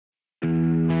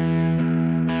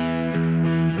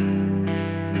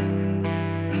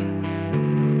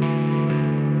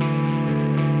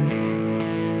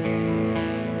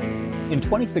In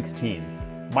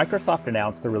 2016, Microsoft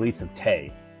announced the release of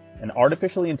Tay, an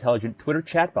artificially intelligent Twitter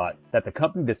chatbot that the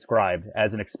company described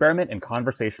as an experiment in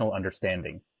conversational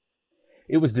understanding.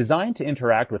 It was designed to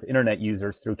interact with internet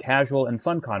users through casual and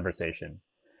fun conversation,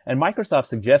 and Microsoft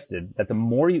suggested that the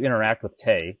more you interact with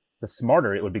Tay, the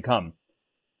smarter it would become.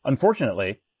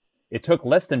 Unfortunately, it took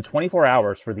less than 24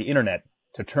 hours for the internet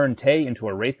to turn Tay into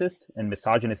a racist and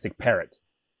misogynistic parrot.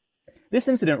 This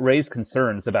incident raised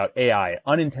concerns about AI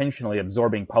unintentionally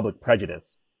absorbing public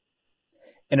prejudice.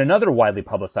 In another widely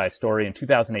publicized story in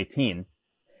 2018,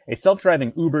 a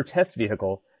self-driving Uber test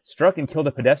vehicle struck and killed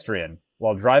a pedestrian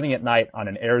while driving at night on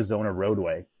an Arizona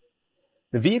roadway.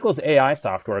 The vehicle's AI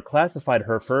software classified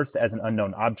her first as an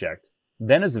unknown object,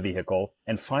 then as a vehicle,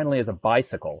 and finally as a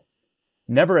bicycle,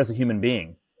 never as a human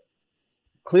being.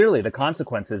 Clearly, the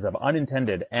consequences of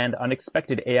unintended and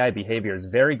unexpected AI behaviors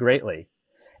vary greatly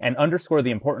and underscore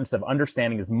the importance of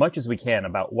understanding as much as we can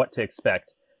about what to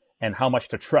expect and how much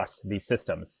to trust these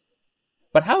systems.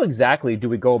 But how exactly do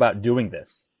we go about doing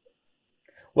this?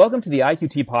 Welcome to the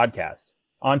IQT podcast.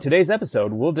 On today's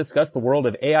episode, we'll discuss the world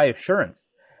of AI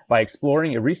assurance by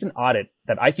exploring a recent audit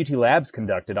that IQT Labs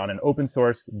conducted on an open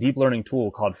source deep learning tool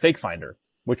called FakeFinder,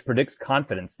 which predicts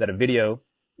confidence that a video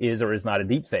is or is not a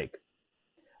deepfake.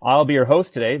 I'll be your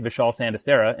host today, Vishal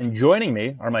Sandasera, and joining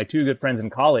me are my two good friends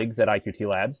and colleagues at IQT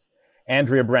Labs,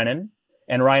 Andrea Brennen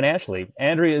and Ryan Ashley.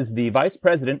 Andrea is the Vice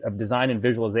President of Design and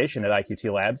Visualization at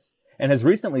IQT Labs and has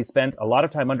recently spent a lot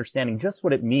of time understanding just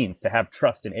what it means to have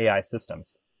trust in AI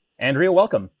systems. Andrea,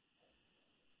 welcome.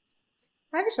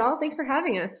 Hi, Vishal. Thanks for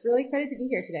having us. Really excited to be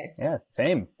here today. Yeah,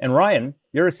 same. And Ryan,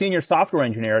 you're a senior software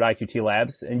engineer at IQT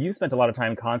Labs, and you spent a lot of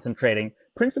time concentrating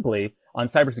principally on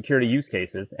cybersecurity use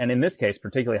cases, and in this case,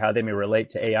 particularly how they may relate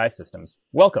to AI systems.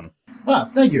 Welcome.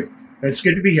 Thank you. It's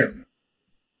good to be here.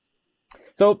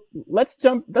 So let's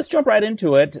jump right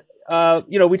into it.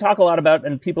 We talk a lot about,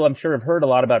 and people I'm sure have heard a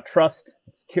lot about trust,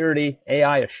 security,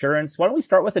 AI assurance. Why don't we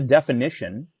start with a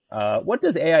definition? What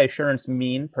does AI assurance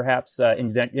mean, perhaps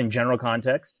in general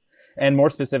context, and more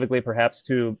specifically, perhaps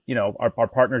to our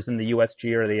partners in the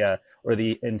USG or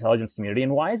the intelligence community,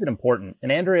 and why is it important? And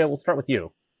Andrea, we'll start with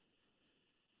you.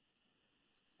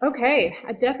 Okay,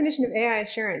 a definition of AI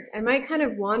assurance. I might kind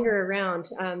of wander around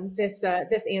this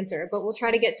answer, but we'll try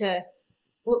to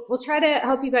we'll try to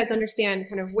help you guys understand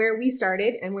kind of where we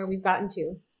started and where we've gotten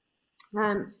to.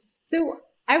 So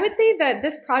I would say that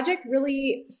this project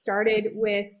really started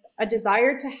with a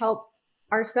desire to help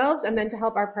ourselves and then to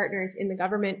help our partners in the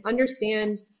government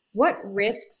understand what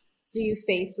risks do you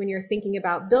face when you're thinking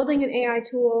about building an AI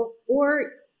tool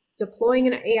or deploying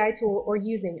an AI tool or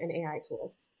using an AI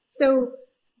tool. So,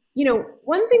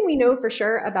 one thing we know for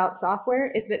sure about software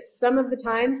is that some of the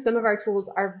time, some of our tools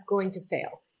are going to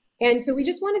fail. And so we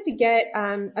just wanted to get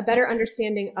a better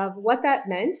understanding of what that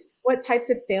meant, what types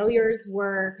of failures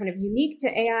were kind of unique to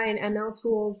AI and ML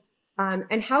tools,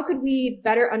 and how could we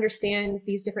better understand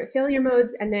these different failure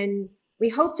modes. And then we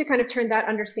hope to kind of turn that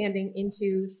understanding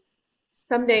into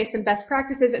someday some best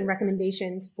practices and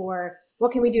recommendations for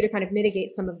what can we do to kind of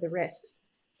mitigate some of the risks.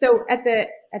 So at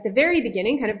the very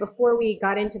beginning, kind of before we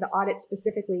got into the audit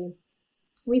specifically,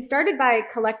 we started by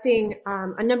collecting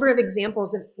a number of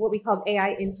examples of what we called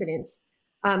AI incidents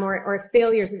or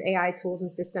failures of AI tools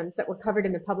and systems that were covered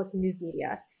in the public news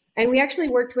media. And we actually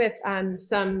worked with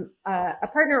a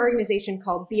partner organization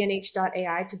called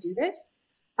BNH.ai to do this.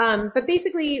 But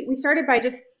basically, we started by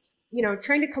just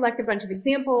trying to collect a bunch of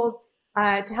examples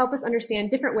to help us understand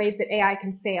different ways that AI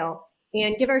can fail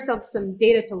and give ourselves some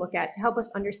data to look at to help us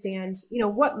understand,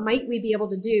 what might we be able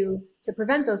to do to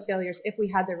prevent those failures if we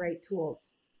had the right tools.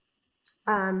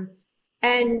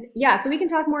 So we can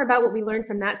talk more about what we learned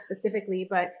from that specifically,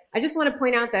 but I just want to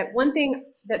point out that one thing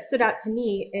that stood out to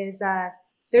me is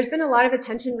there's been a lot of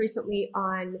attention recently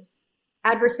on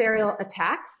adversarial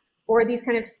attacks or these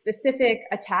kind of specific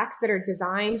attacks that are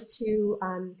designed to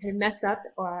kind of mess up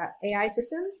AI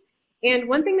systems. And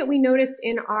one thing that we noticed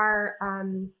in our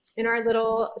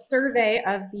little survey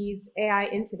of these AI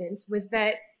incidents was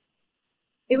that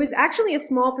it was actually a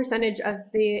small percentage of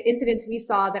the incidents we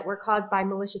saw that were caused by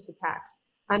malicious attacks.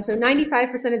 So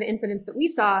 95% of the incidents that we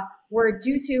saw were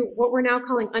due to what we're now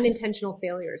calling unintentional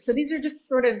failures. So these are just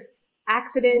sort of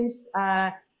accidents,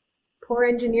 poor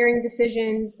engineering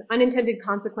decisions, unintended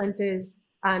consequences,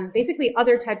 basically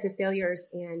other types of failures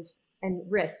and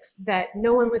risks that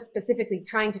no one was specifically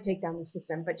trying to take down the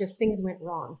system, but just things went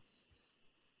wrong.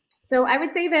 So I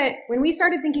would say that when we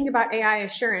started thinking about AI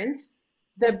assurance,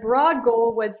 the broad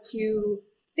goal was to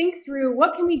think through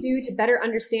what can we do to better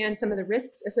understand some of the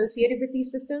risks associated with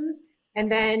these systems,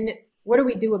 and then what do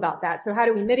we do about that? So how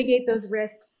do we mitigate those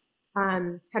risks?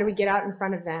 How do we get out in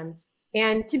front of them?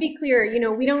 And to be clear,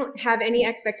 we don't have any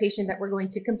expectation that we're going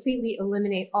to completely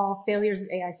eliminate all failures of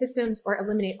AI systems or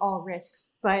eliminate all risks.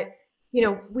 But,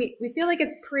 we feel like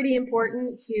it's pretty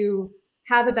important to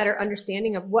have a better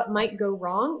understanding of what might go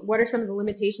wrong. What are some of the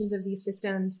limitations of these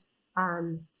systems?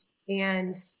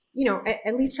 And,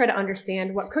 at least try to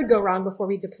understand what could go wrong before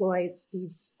we deploy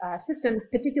these systems,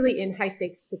 particularly in high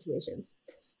stakes situations.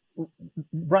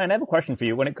 Brian, I have a question for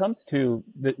you. When it comes to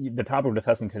the topic we're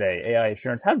discussing today, AI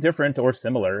assurance, how different or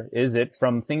similar is it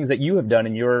from things that you have done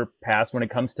in your past when it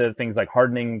comes to things like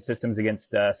hardening systems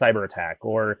against cyber attack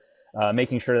or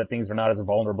making sure that things are not as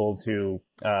vulnerable to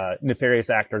nefarious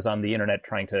actors on the internet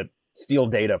trying to steal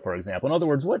data, for example? In other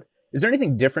words, is there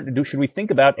anything different to do? Should we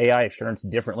think about AI assurance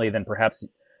differently than perhaps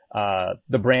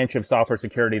the branch of software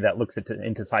security that looks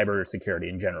into cyber security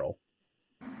in general?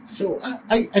 So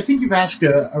I think you've asked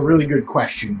a really good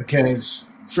question, because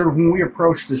sort of when we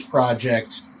approached this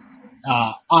project,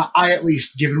 I, at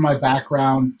least given my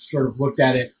background, sort of looked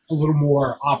at it a little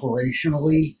more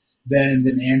operationally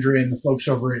than Andrea and the folks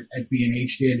over at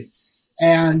B&H did.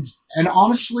 And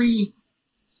honestly,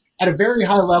 at a very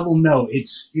high level, no,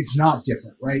 it's not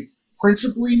different, right?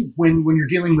 Principally, when you're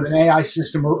dealing with an AI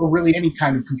system or really any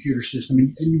kind of computer system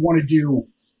and you want to do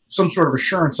some sort of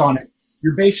assurance on it,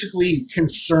 you're basically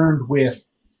concerned with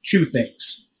two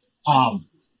things.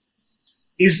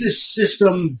 Is this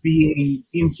system being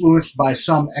influenced by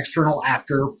some external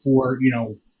actor for,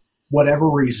 whatever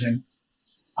reason?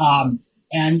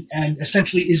 And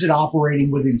essentially, is it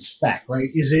operating within spec, right?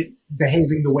 Is it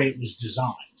behaving the way it was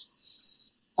designed?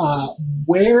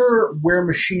 Where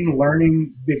machine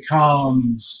learning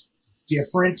becomes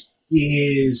different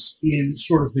is in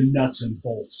sort of the nuts and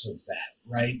bolts of that,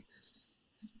 right?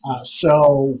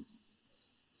 So,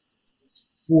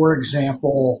 for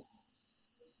example,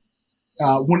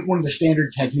 one of the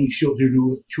standard techniques you'll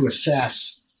do to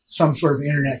assess some sort of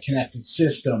internet-connected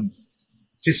system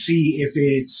to see if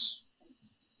it's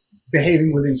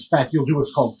behaving within spec, you'll do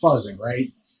what's called fuzzing,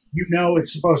 right?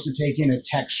 It's supposed to take in a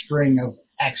text string of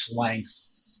X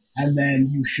length, and then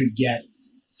you should get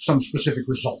some specific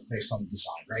result based on the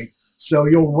design, right? So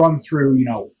you'll run through,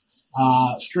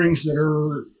 strings that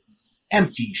are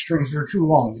empty, strings that are too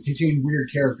long, that contain weird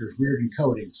characters, weird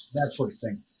encodings, that sort of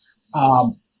thing.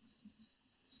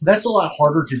 That's a lot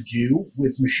harder to do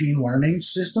with machine learning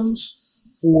systems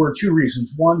for two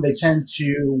reasons. One, they tend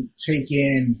to take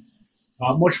in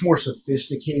much more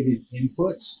sophisticated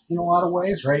inputs in a lot of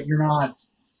ways, right? You're not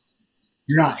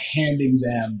handing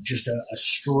them just a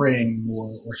string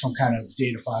or some kind of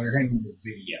data file. You're handing them a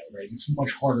video, right? It's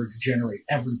much harder to generate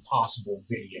every possible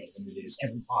video than it is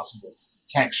every possible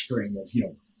text string of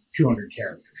 200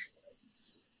 characters.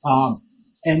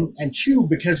 And two,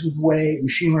 because of the way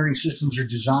machine learning systems are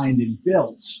designed and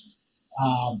built,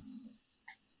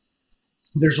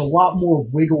 there's a lot more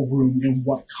wiggle room in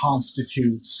what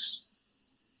constitutes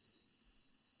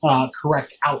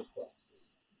correct output.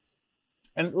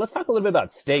 And let's talk a little bit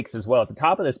about stakes as well. At the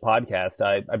top of this podcast,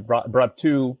 I brought up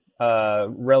two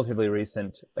relatively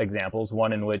recent examples.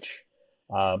 One in which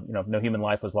no human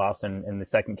life was lost, and in the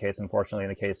second case, unfortunately, in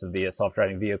the case of the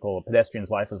self-driving vehicle, a pedestrian's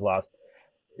life was lost.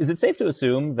 Is it safe to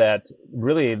assume that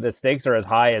really the stakes are as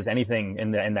high as anything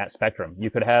in that spectrum? You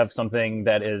could have something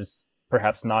that is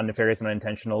perhaps non-nefarious and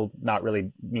unintentional, not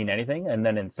really mean anything, and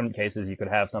then in some cases you could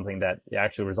have something that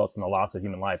actually results in the loss of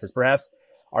human life. Is perhaps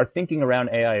our thinking around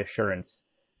AI assurance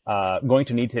going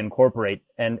to need to incorporate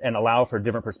and allow for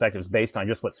different perspectives based on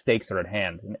just what stakes are at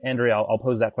hand? And Andrea, I'll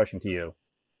pose that question to you.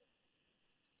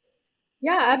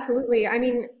 Yeah, absolutely. I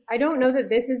mean, I don't know that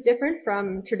this is different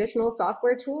from traditional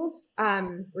software tools,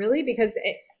 really,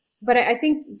 but I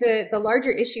think the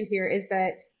larger issue here is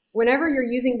that whenever you're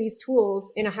using these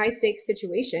tools in a high stakes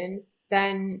situation,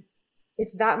 then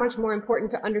it's that much more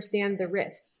important to understand the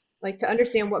risks, like to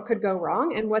understand what could go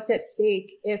wrong and what's at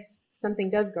stake if something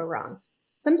does go wrong.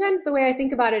 Sometimes the way I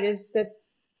think about it is that,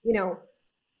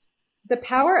 the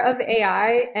power of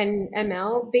AI and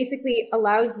ML basically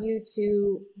allows you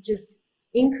to just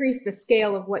increase the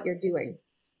scale of what you're doing.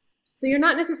 So you're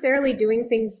not necessarily doing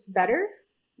things better.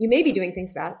 You may be doing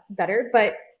things better,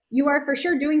 but you are for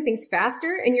sure doing things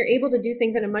faster, and you're able to do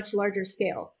things at a much larger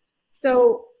scale.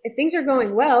 So if things are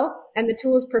going well and the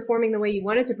tool is performing the way you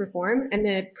want it to perform, and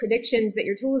the predictions that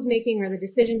your tool is making or the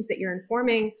decisions that you're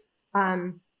informing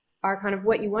are kind of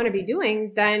what you want to be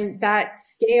doing, then that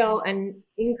scale and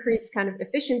increased kind of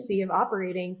efficiency of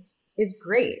operating is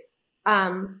great.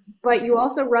 But you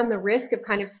also run the risk of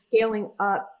kind of scaling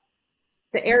up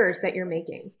the errors that you're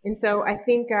making. And so I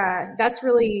think that's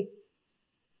really,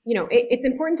 it's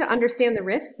important to understand the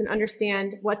risks and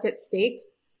understand what's at stake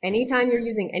anytime you're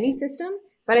using any system.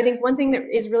 But I think one thing that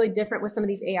is really different with some of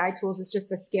these AI tools is just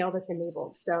the scale that's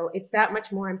enabled. So it's that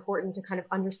much more important to kind of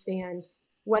understand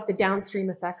what the downstream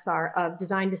effects are of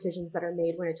design decisions that are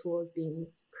made when a tool is being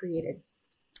created.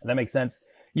 That makes sense.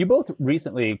 You both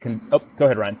recently go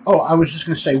ahead, Ryan. Oh, I was just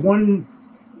going to say one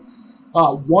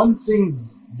thing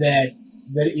that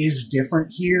is different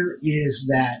here is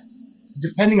that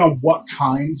depending on what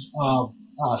kinds of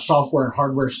software and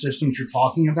hardware systems you're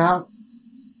talking about,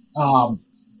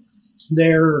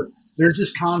 there's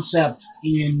this concept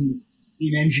in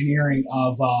engineering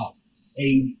of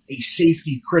a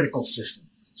safety critical system.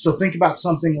 So think about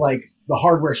something like the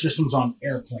hardware systems on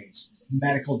airplanes,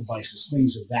 medical devices,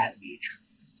 things of that nature.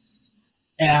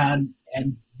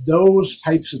 And those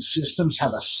types of systems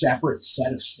have a separate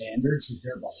set of standards that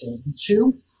they're beholden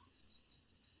to.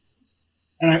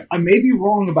 And I may be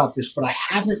wrong about this, but I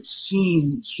haven't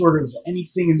seen sort of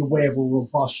anything in the way of a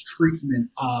robust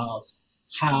treatment of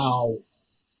how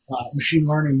machine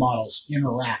learning models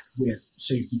interact with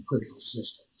safety critical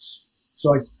systems.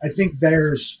 So I think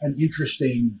there's an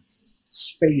interesting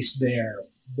space there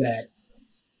that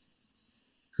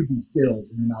could be filled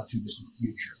in the not too distant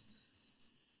future.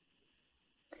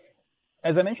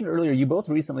 As I mentioned earlier, you both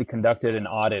recently conducted an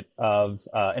audit of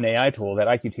an AI tool that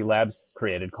IQT Labs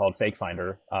created called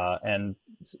FakeFinder. And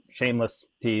shameless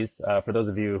tease, for those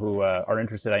of you who are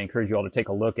interested, I encourage you all to take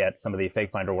a look at some of the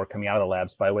FakeFinder work coming out of the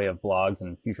labs by way of blogs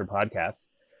and future podcasts.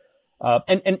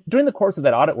 And during the course of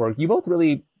that audit work, you both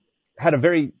really had a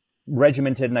very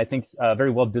regimented and I think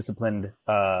very well-disciplined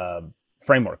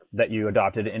framework that you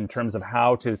adopted in terms of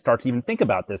how to start to even think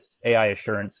about this AI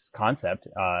assurance concept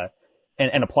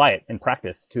and apply it in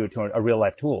practice to a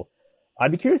real-life tool.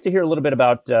 I'd be curious to hear a little bit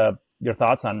about your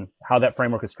thoughts on how that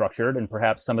framework is structured and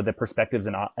perhaps some of the perspectives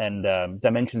and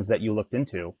dimensions that you looked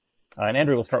into. And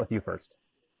Andrea, we'll start with you first.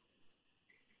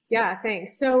 Yeah,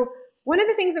 thanks. So one of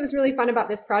the things that was really fun about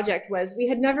this project was we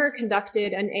had never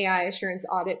conducted an AI assurance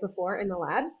audit before in the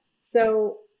labs.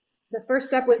 So the first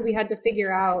step was we had to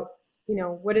figure out,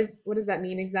 what does that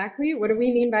mean exactly? What do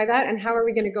we mean by that? And how are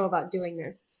we going to go about doing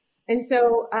this? And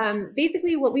so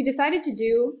basically what we decided to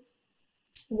do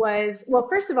was, well,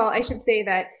 first of all, I should say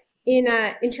that in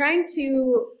trying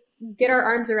to get our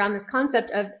arms around this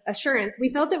concept of assurance,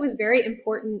 we felt it was very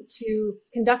important to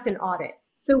conduct an audit.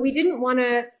 So we didn't want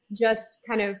to just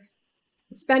kind of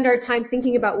spend our time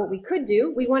thinking about what we could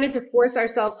do. We wanted to force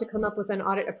ourselves to come up with an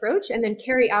audit approach and then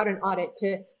carry out an audit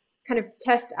to kind of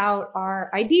test out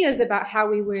our ideas about how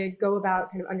we would go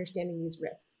about kind of understanding these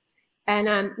risks. And,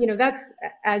 that's,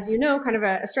 as you know, kind of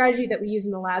a strategy that we use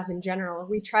in the labs in general.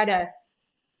 We try to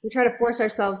force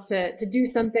ourselves to do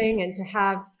something and to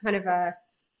have kind of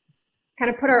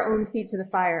put our own feet to the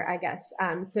fire, I guess,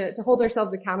 to hold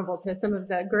ourselves accountable to some of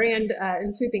the grand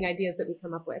and sweeping ideas that we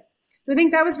come up with. So I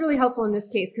think that was really helpful in this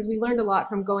case because we learned a lot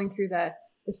from going through the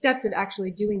steps of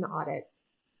actually doing the audit.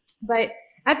 But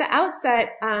at the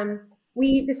outset,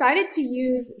 we decided to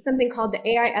use something called the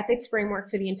AI ethics framework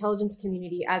for the intelligence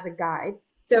community as a guide.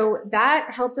 So that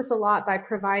helped us a lot by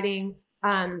providing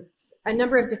a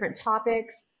number of different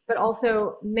topics, but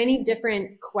also many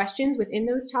different questions within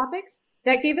those topics.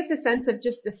 That gave us a sense of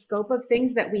just the scope of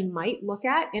things that we might look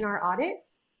at in our audit.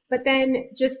 But then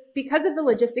just because of the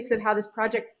logistics of how this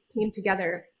project came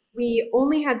together, we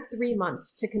only had 3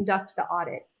 months to conduct the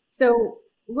audit. So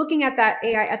looking at that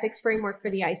AI ethics framework for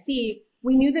the IC,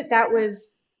 we knew that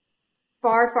was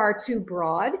far, far too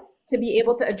broad to be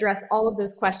able to address all of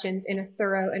those questions in a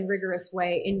thorough and rigorous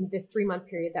way in this 3-month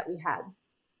period that we had.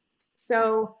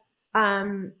 So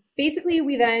basically,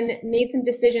 we then made some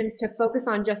decisions to focus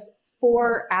on just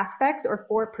 4 aspects or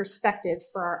 4 perspectives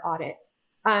for our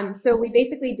audit. So we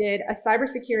basically did a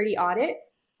cybersecurity audit,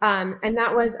 and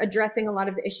that was addressing a lot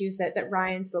of the issues that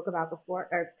Ryan spoke about before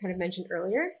or kind of mentioned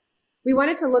earlier. We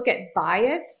wanted to look at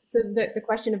bias, so the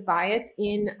question of bias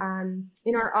in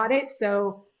our audit.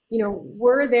 So,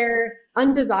 were there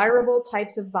undesirable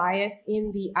types of bias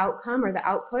in the outcome or the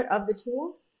output of the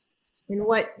tool, and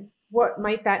what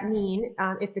might that mean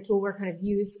if the tool were kind of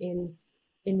used in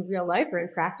real life or in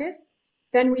practice?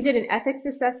 Then we did an ethics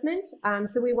assessment.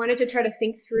 So we wanted to try to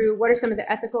think through what are some of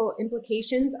the ethical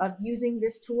implications of using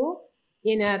this tool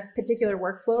in a particular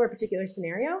workflow or particular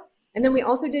scenario. And then we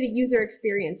also did a user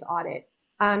experience audit.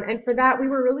 And for that, we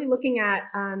were really looking at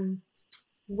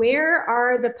where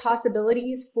are the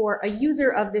possibilities for a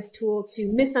user of this tool to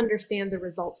misunderstand the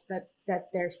results that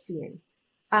they're seeing.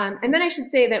 And then I should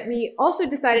say that we also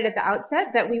decided at the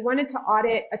outset that we wanted to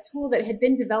audit a tool that had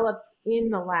been developed in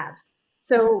the labs.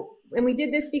 So, and we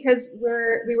did this because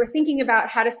we were thinking about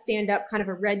how to stand up kind of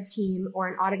a red team or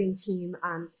an auditing team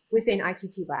within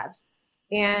IQT Labs.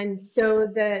 And so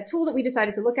the tool that we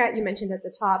decided to look at, you mentioned at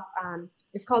the top,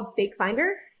 is called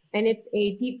FakeFinder, and it's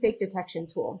a deepfake detection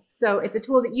tool. So it's a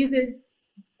tool that uses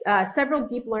several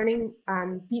deep learning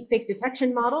deepfake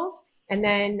detection models, and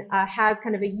then has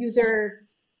kind of a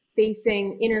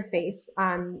user-facing interface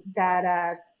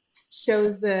that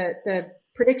shows the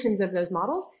predictions of those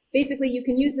models. Basically, you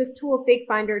can use this tool,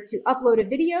 FakeFinder, to upload a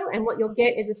video, and what you'll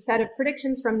get is a set of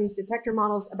predictions from these detector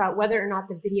models about whether or not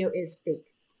the video is fake.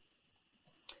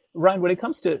 Ryan, when it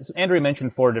comes to, so Andrea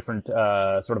mentioned 4 different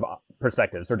sort of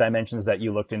perspectives or dimensions that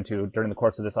you looked into during the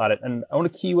course of this audit, and I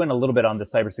want to key you in a little bit on the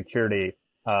cybersecurity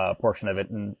portion of it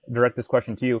and direct this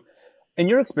question to you. In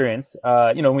your experience,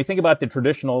 when we think about the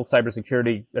traditional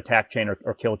cybersecurity attack chain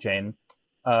or kill chain,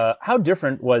 how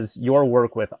different was your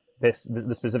work with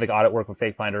the specific audit work with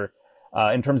FakeFinder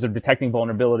in terms of detecting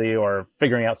vulnerability or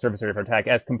figuring out surface area for attack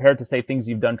as compared to, say, things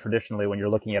you've done traditionally when you're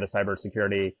looking at a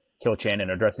cybersecurity kill chain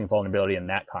and addressing vulnerability in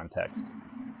that context?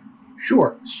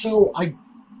 Sure. So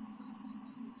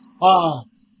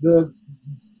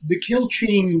the kill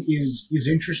chain is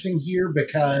interesting here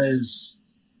because,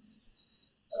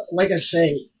 like I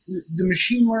say, the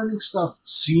machine learning stuff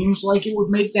seems like it would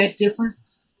make that different,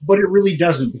 but it really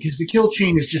doesn't, because the kill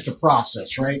chain is just a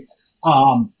process, right?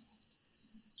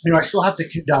 I still have to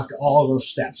conduct all of those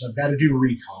steps. I've got to do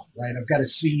recon, right? I've got to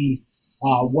see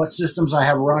what systems I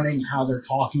have running, how they're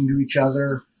talking to each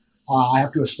other. I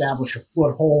have to establish a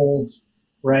foothold,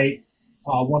 right?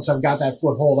 Once I've got that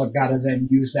foothold, I've got to then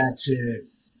use that to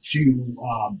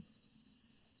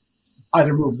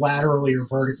either move laterally or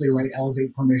vertically, right?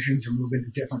 Elevate permissions or move into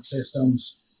different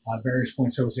systems. At various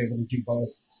points, I was able to do both.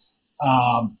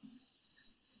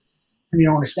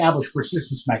 And establish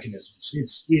persistence mechanisms.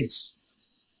 It's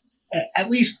at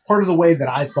least part of the way that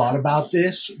I thought about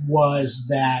this was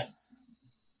that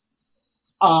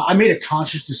I made a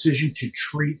conscious decision to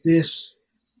treat this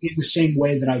in the same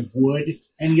way that I would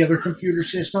any other computer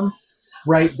system,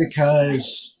 right?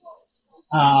 Because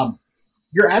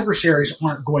your adversaries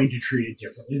aren't going to treat it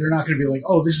differently. They're not going to be like,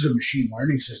 oh, this is a machine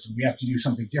learning system, we have to do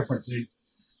something different.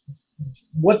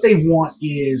 What they want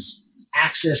is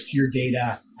access to your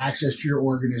data, access to your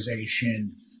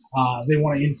organization. They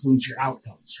want to influence your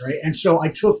outcomes, right? And so I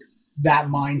took that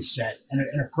mindset and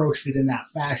approached it in that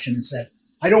fashion and said,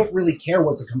 I don't really care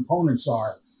what the components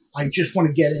are. I just want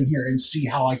to get in here and see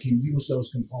how I can use those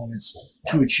components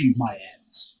to achieve my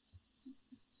ends.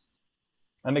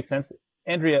 That makes sense.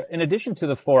 Andrea, in addition to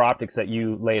the 4 optics that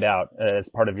you laid out as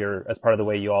part of the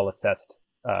way you all assessed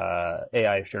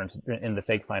AI assurance in the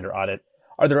FakeFinder audit,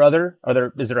 is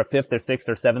there a 5th or 6th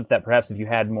or 7th that perhaps if you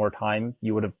had more time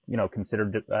you would have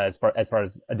considered as far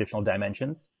as additional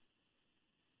dimensions?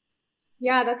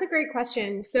 Yeah, that's a great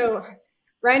question. So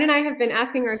Ryan and I have been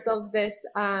asking ourselves this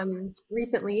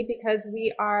recently because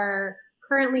we are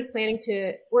currently planning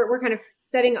we're kind of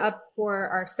setting up for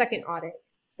our second audit.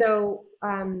 So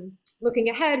looking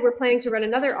ahead, we're planning to run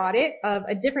another audit of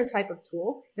a different type of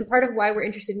tool. And part of why we're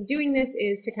interested in doing this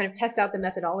is to kind of test out the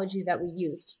methodology that we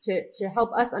used to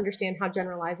help us understand how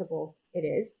generalizable it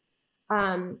is.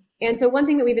 And so one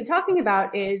thing that we've been talking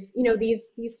about is,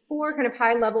 these 4 kind of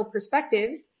high level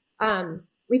perspectives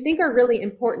we think are really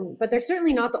important, but they're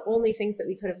certainly not the only things that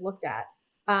we could have looked at.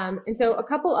 And so a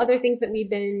couple other things that we've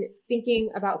been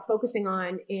thinking about focusing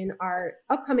on in our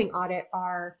upcoming audit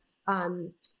are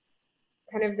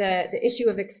kind of the issue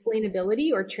of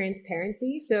explainability or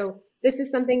transparency. So this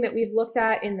is something that we've looked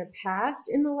at in the past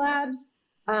in the labs,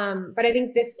 but I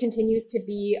think this continues to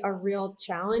be a real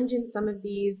challenge in some of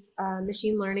these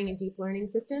machine learning and deep learning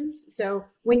systems. So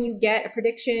when you get a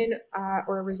prediction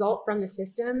or a result from the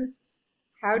system,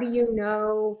 how do you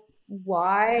know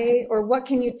why, or what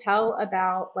can you tell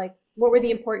about, like, what were the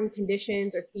important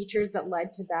conditions or features that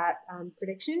led to that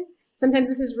prediction? Sometimes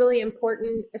this is really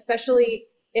important, especially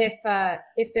if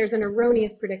there's an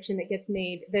erroneous prediction that gets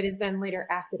made that is then later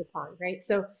acted upon, right?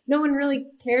 So no one really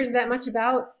cares that much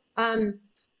about,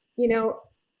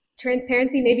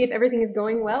 transparency, maybe if everything is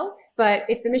going well, but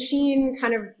if the machine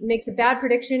kind of makes a bad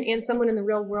prediction and someone in the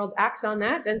real world acts on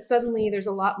that, then suddenly there's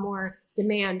a lot more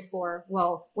demand for,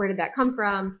 well, where did that come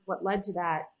from? What led to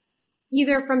that?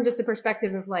 Either from just a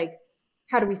perspective of like,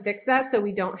 how do we fix that so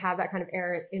we don't have that kind of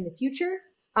error in the future?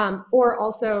 Or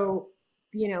also,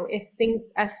 if things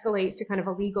escalate to kind of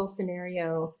a legal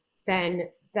scenario, then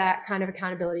that kind of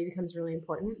accountability becomes really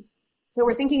important. So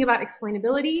we're thinking about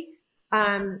explainability.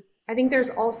 I think there's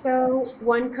also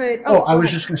one could. I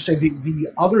was just going to say the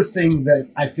other thing that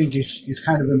I think is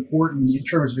kind of important in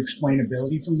terms of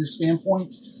explainability from this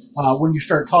standpoint, when you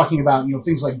start talking about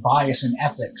things like bias and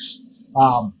ethics,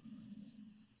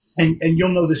 and you'll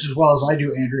know this as well as I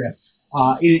do, Andrea.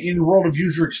 in the world of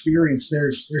user experience,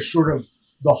 there's sort of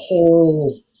the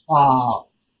whole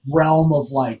realm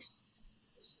of like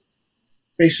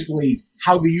basically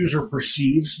how the user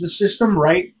perceives the system,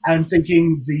 right? I'm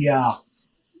thinking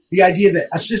the idea that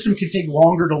a system can take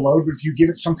longer to load, but if you give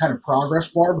it some kind of progress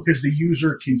bar because the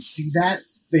user can see that,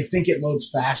 they think it loads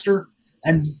faster.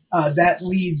 And that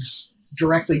leads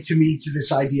directly to me to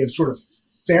this idea of sort of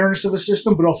fairness of a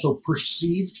system, but also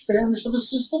perceived fairness of a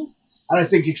system. And I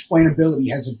think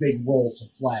explainability has a big role to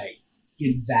play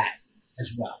in that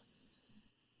as well.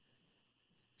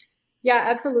 Yeah,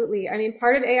 absolutely. I mean,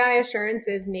 part of AI assurance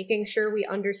is making sure we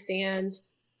understand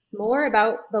more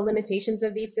about the limitations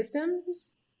of these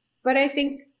systems. But I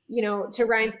think, to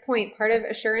Ryan's point, part of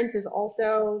assurance is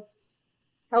also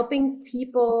helping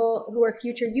people who are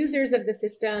future users of the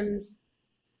systems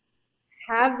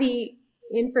have the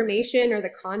information or the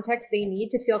context they need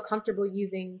to feel comfortable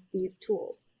using these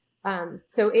tools.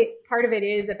 So part of it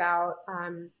is about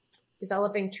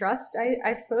developing trust,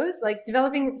 I suppose, like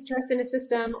developing trust in a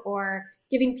system or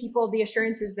giving people the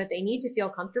assurances that they need to feel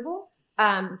comfortable.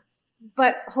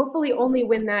 But hopefully only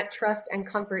when that trust and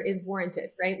comfort is warranted,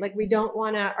 right? Like we don't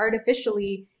want to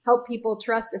artificially help people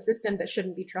trust a system that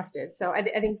shouldn't be trusted. So I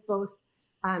think both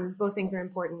things are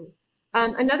important.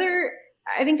 Another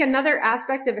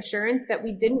aspect of assurance that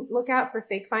we didn't look at for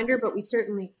FakeFinder, but we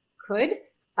certainly could,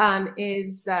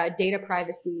 is data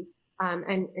privacy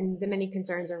and the many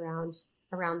concerns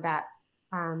around that.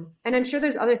 And I'm sure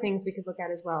there's other things we could look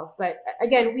at as well. But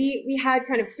again, we had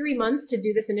kind of 3 months to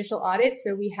do this initial audit,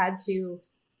 so we had to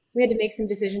make some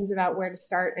decisions about where to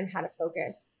start and how to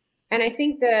focus. And I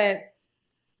think the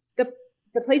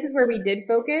places where we did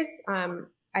focus,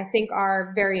 I think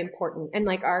are very important and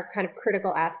like are kind of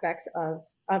critical aspects of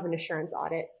an assurance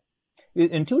audit.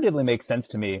 It intuitively makes sense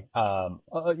to me. I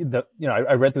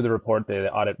read through the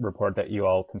audit report that you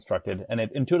all constructed, and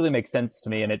it intuitively makes sense to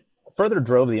me, and it further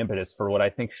drove the impetus for what I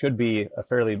think should be a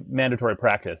fairly mandatory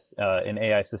practice in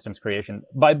AI systems creation.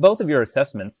 By both of your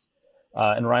assessments,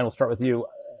 and Ryan, we'll start with you.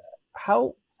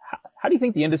 How do you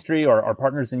think the industry or our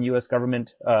partners in U.S.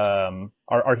 government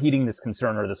are heeding this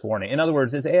concern or this warning? In other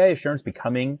words, is AI assurance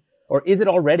becoming, or is it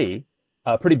already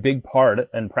a pretty big part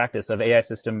and practice of AI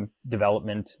system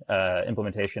development,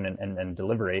 implementation, and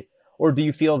delivery? Or do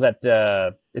you feel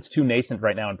that it's too nascent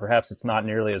right now and perhaps it's not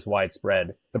nearly as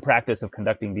widespread? The practice of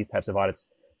conducting these types of audits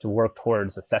to work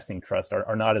towards assessing trust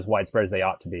are not as widespread as they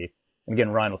ought to be. And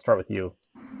again, Ryan, we'll start with you.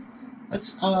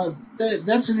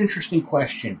 That's an interesting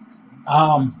question.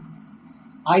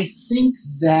 I think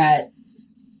that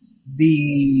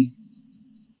the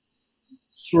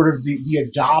sort of the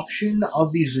adoption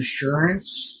of these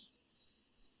assurance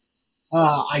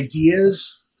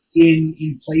ideas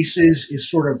in places is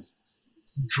sort of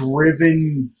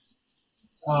driven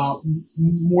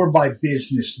more by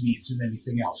business needs than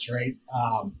anything else, right?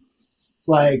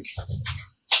 Like,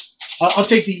 I'll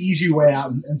take the easy way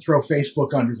out and throw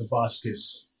Facebook under the bus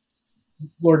because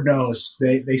Lord knows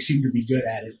they seem to be good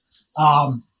at it.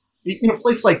 In a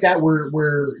place like that where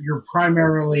you're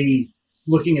primarily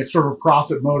looking at sort of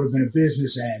profit motive in a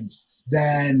business end,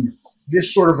 then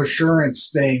this sort of assurance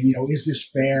thing, is this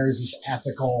fair? Is this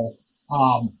ethical?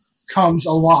 Comes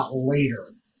a lot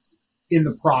later in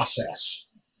the process,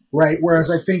 right? Whereas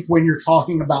I think when you're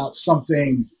talking about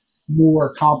something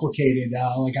more complicated,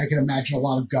 like I can imagine a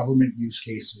lot of government use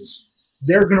cases,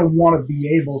 they're going to want to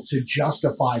be able to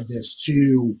justify this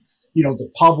to, the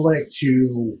public,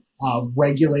 to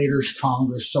regulators,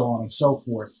 Congress, so on and so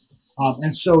forth.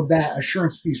 And so that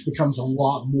assurance piece becomes a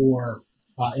lot more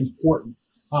important.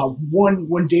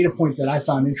 One data point that I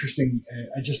found interesting,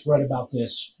 I just read about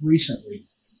this recently.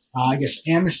 I guess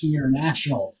Amnesty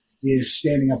International is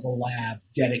standing up a lab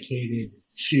dedicated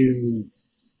to,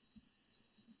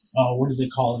 what do they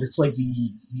call it? It's like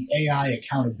the AI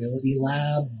accountability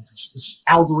lab,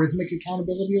 algorithmic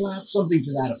accountability lab, something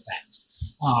to that effect.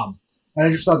 And I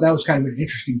just thought that was kind of an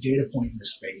interesting data point in the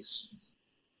space.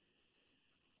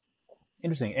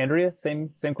 Interesting. Andrea,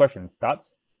 same question.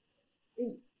 Thoughts?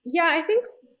 Yeah, I think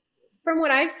from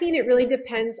what I've seen, it really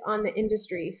depends on the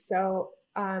industry. So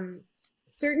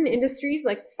certain industries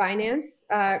like finance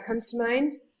comes to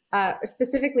mind,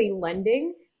 specifically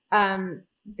lending.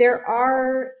 There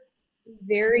are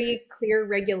very clear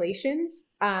regulations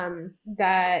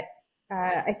that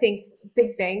I think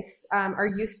big banks are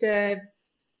used to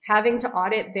having to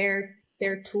audit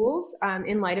their tools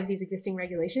in light of these existing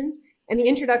regulations. And the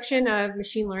introduction of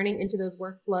machine learning into those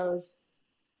workflows,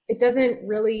 it doesn't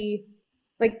really,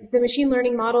 like the machine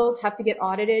learning models have to get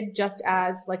audited just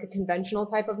as like a conventional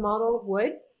type of model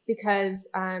would, because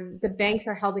the banks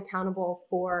are held accountable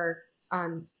for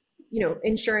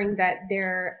ensuring that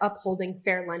they're upholding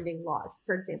fair lending laws,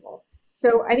 for example.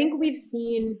 So I think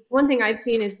one thing I've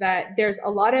seen is that there's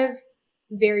a lot of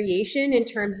variation in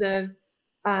terms of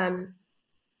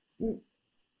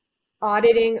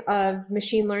auditing of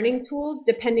machine learning tools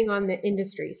depending on the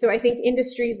industry. So I think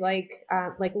industries like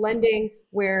lending,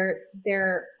 where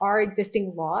there are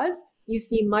existing laws, you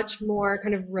see much more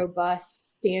kind of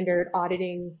robust standard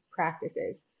auditing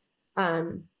practices.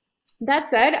 That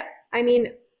said, I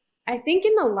mean, I think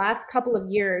in the last couple of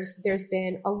years, there's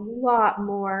been a lot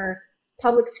more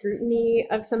public scrutiny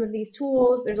of some of these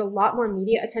tools. There's a lot more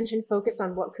media attention focused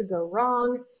on what could go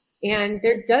wrong. And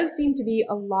there does seem to be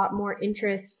a lot more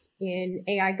interest in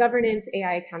AI governance,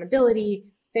 AI accountability,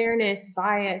 fairness,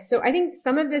 bias. So I think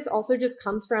some of this also just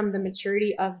comes from the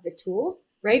maturity of the tools,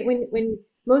 right? When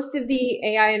most of the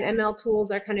AI and ML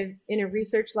tools are kind of in a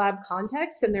research lab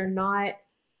context and they're not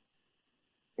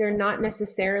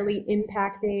necessarily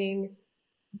impacting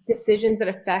decisions that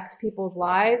affect people's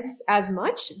lives as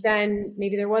much, then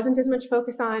maybe there wasn't as much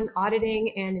focus on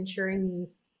auditing and ensuring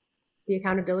the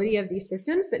accountability of these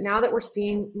systems. But now that we're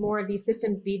seeing more of these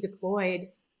systems be deployed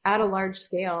at a large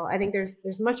scale, I think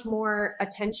there's much more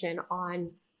attention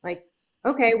on like,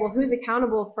 okay, well, who's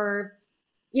accountable for,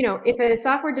 if a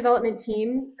software development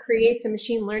team creates a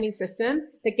machine learning system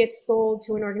that gets sold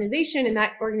to an organization and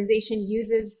that organization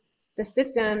uses the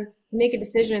system to make a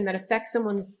decision that affects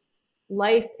someone's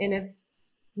life in a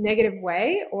negative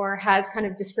way or has kind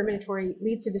of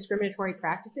leads to discriminatory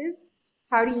practices,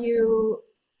 how do you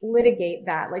litigate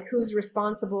that? Like, who's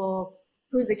responsible,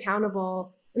 who's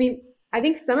accountable? I mean, I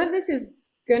think some of this is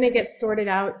going to get sorted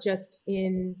out just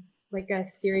in like a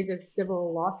series of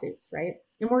civil lawsuits, right?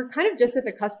 And we're kind of just at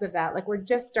the cusp of that. Like, we're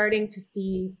just starting to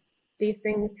see these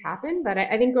things happen. But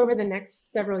I think over the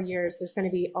next several years, there's going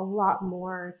to be a lot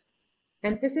more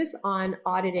emphasis on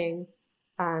auditing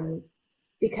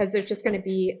because there's just going to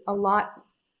be a lot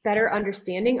better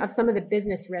understanding of some of the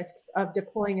business risks of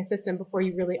deploying a system before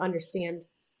you really understand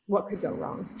what could go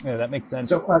wrong. Yeah, that makes sense.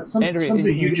 So Andrea,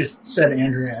 something you just said,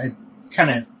 Andrea, it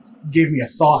kind of gave me a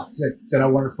thought that I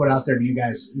want to put out there to you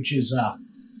guys, which is,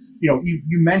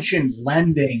 you mentioned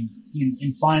lending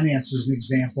in finance as an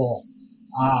example.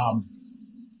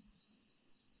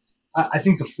 I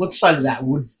think the flip side of that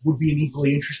would be an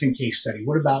equally interesting case study.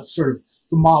 What about sort of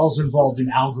the models involved in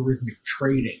algorithmic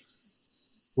trading,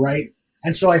 right?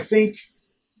 And so I think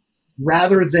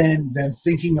rather than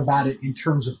thinking about it in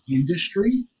terms of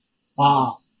industry,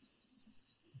 what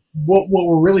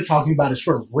we're really talking about is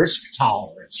sort of risk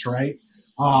tolerance, right?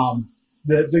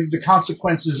 The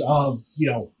consequences of,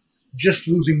 just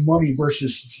losing money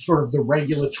versus sort of the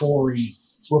regulatory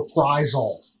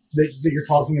reprisal that you're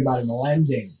talking about in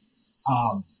lending.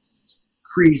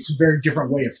 Creates a very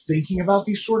different way of thinking about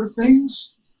these sort of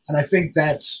things. And I think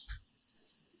that's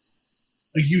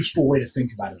a useful way to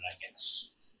think about it, I guess.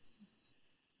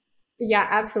 Yeah,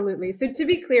 absolutely. So to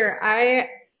be clear, I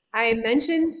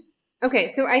mentioned, okay,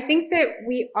 so I think that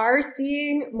we are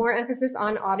seeing more emphasis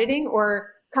on auditing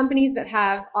or companies that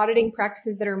have auditing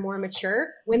practices that are more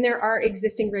mature when there are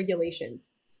existing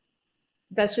regulations.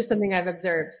 That's just something I've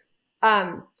observed.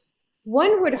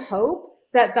 One would hope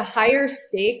that the higher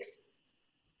stakes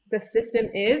the system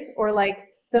is, or like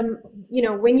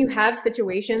when you have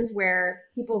situations where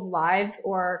people's lives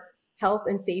or health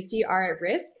and safety are at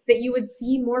risk, that you would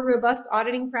see more robust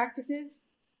auditing practices.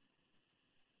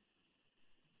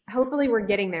 Hopefully we're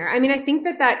getting there. I mean, I think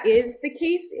that is the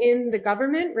case in the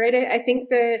government, right? I think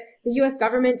the US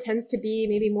government tends to be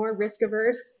maybe more risk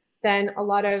averse than a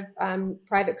lot of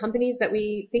private companies that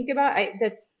we think about.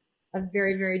 That's a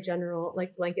very, very general,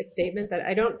 like, blanket statement that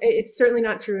it's certainly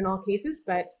not true in all cases,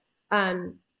 but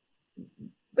I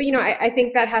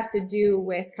think that has to do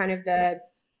with kind of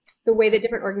the way that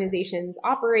different organizations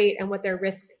operate and what their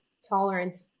risk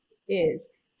tolerance is.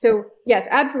 So yes,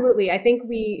 absolutely. I think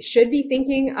we should be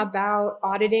thinking about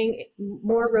auditing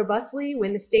more robustly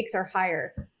when the stakes are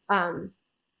higher.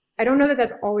 I don't know that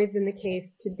that's always been the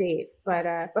case to date, but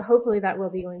hopefully that will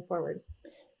be going forward.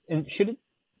 And should it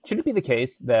be the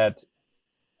case that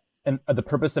the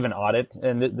purpose of an audit,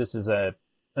 and this is an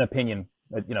opinion,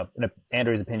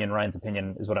 Andrea's opinion, Ryan's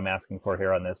opinion is what I'm asking for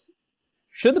here on this.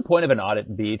 Should the point of an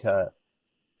audit be to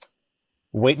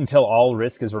wait until all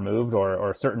risk is removed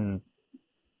or a certain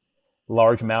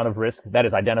large amount of risk that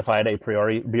is identified a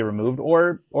priori be removed,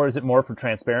 or is it more for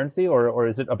transparency, or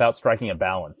is it about striking a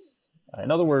balance?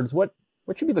 In other words, what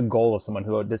should be the goal of someone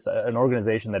an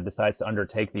organization that decides to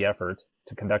undertake the effort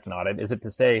to conduct an audit? Is it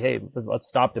to say, hey, let's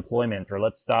stop deployment or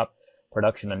let's stop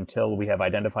production until we have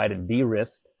identified and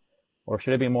de-risked? Or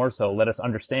should it be more so, let us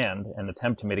understand and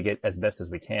attempt to mitigate as best as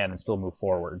we can and still move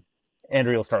forward?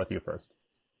 Andrea, we'll start with you first.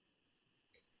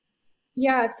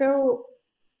 Yeah, so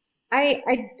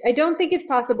I don't think it's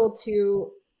possible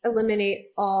to eliminate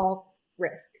all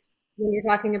risk when you're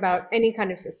talking about any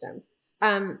kind of system,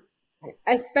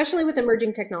 especially with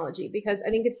emerging technology, because I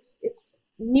think it's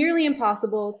nearly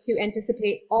impossible to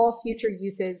anticipate all future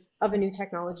uses of a new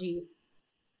technology.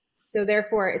 So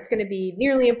therefore, it's going to be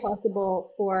nearly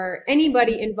impossible for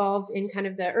anybody involved in kind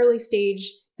of the early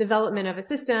stage development of a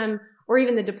system or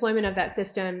even the deployment of that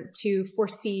system to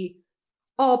foresee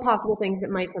all possible things that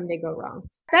might someday go wrong.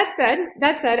 That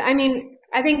said, I mean,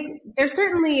 I think there's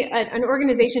certainly an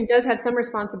organization does have some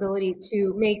responsibility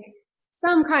to make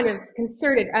some kind of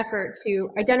concerted effort to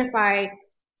identify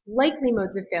likely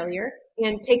modes of failure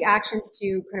and take actions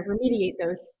to kind of remediate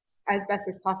those as best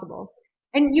as possible.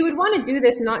 And you would want to do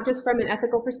this not just from an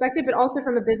ethical perspective, but also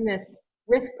from a business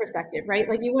risk perspective, right?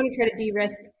 Like you want to try to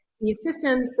de-risk these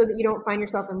systems so that you don't find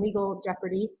yourself in legal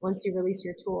jeopardy once you release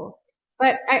your tool.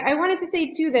 But I wanted to say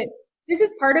too that this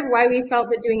is part of why we felt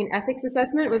that doing an ethics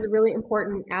assessment was a really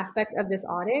important aspect of this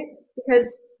audit, because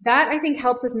that I think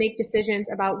helps us make decisions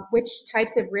about which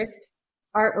types of risks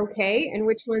are okay and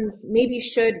which ones maybe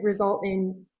should result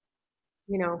in,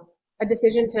 a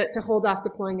decision to hold off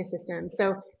deploying a system.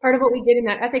 So part of what we did in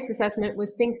that ethics assessment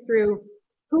was think through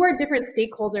who are different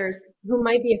stakeholders who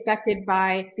might be affected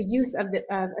by the use of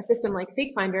a system like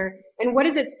FakeFinder, and what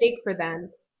is at stake for them?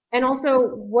 And also,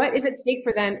 what is at stake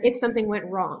for them if something went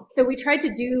wrong? So we tried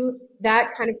to do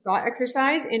that kind of thought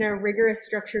exercise in a rigorous,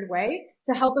 structured way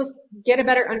to help us get a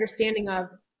better understanding of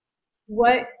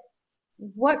what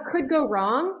could go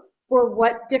wrong for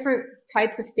what different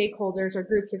types of stakeholders or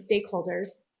groups of stakeholders.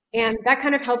 And that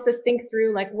kind of helps us think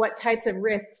through like what types of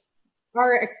risks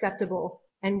are acceptable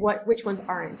and which ones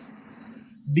aren't.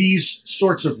 These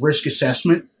sorts of risk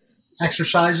assessment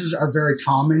exercises are very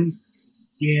common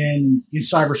in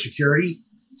cybersecurity.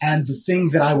 And the thing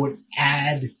that I would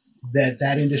add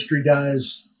that industry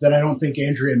does that I don't think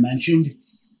Andrea mentioned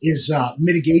is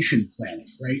mitigation planning,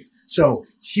 right? So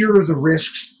here are the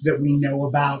risks that we know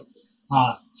about.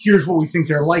 Here's what we think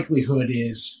their likelihood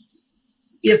is.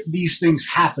 If these things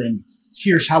happen,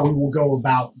 here's how we will go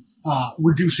about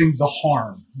reducing the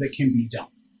harm that can be done.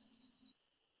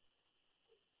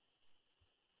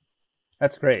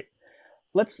 That's great.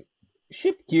 Let's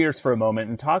shift gears for a moment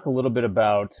and talk a little bit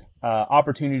about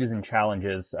opportunities and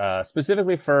challenges,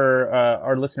 specifically for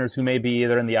our listeners who may be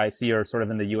either in the IC or sort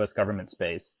of in the U.S. government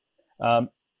space.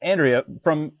 Andrea,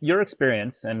 from your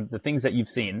experience and the things that you've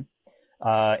seen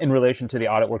in relation to the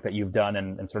audit work that you've done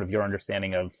and sort of your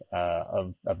understanding of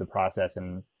the process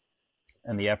and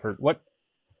the effort, what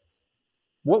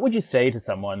would you say to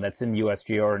someone that's in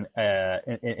USG or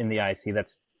in the IC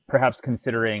that's perhaps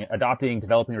considering adopting,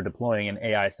 developing, or deploying an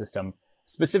AI system,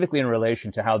 specifically in relation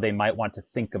to how they might want to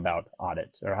think about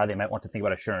audit or how they might want to think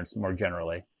about assurance more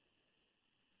generally?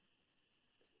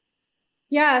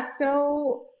 Yeah,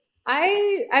 so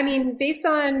I mean, based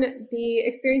on the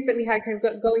experience that we had kind of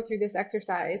going through this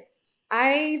exercise,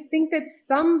 I think that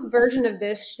some version of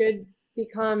this should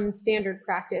become standard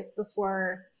practice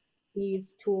before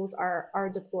these tools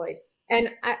are deployed. And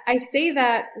I say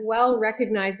that while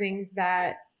recognizing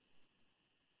that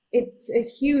it's a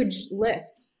huge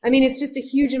lift. I mean, it's just a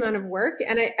huge amount of work.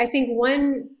 And I think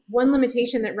one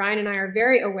limitation that Ryan and I are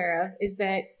very aware of is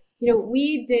that,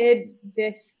 we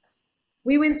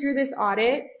went through this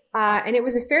audit, and it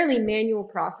was a fairly manual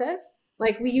process.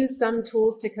 Like we used some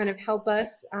tools to kind of help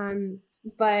us,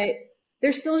 but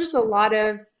there's still just a lot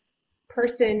of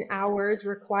person hours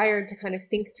required to kind of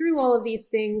think through all of these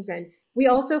things. And we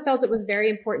also felt it was very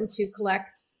important to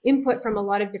collect input from a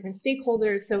lot of different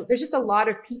stakeholders. So there's just a lot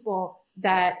of people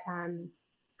that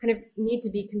kind of need to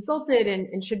be consulted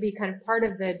and should be kind of part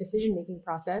of the decision-making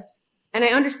process. And I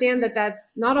understand that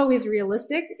that's not always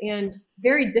realistic and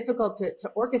very difficult to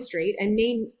orchestrate, and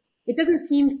it doesn't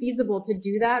seem feasible to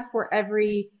do that for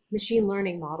every machine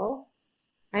learning model.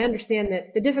 I understand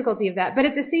that the difficulty of that, but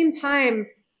at the same time,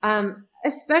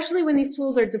 especially when these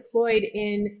tools are deployed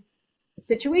in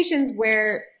situations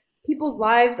where people's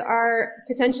lives are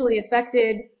potentially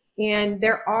affected and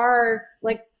there are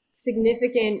like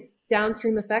significant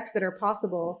downstream effects that are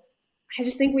possible, I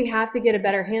just think we have to get a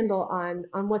better handle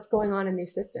on what's going on in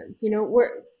these systems.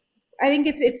 I think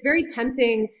it's very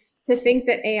tempting to think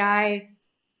that AI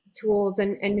tools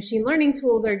and machine learning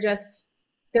tools are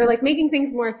they're like making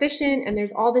things more efficient and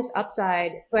there's all this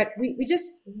upside, but we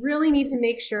just really need to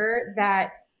make sure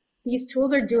that these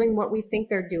tools are doing what we think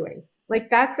they're doing. Like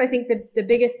that's, I think the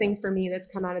biggest thing for me that's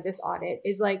come out of this audit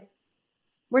is like,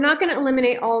 we're not going to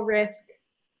eliminate all risk.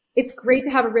 It's great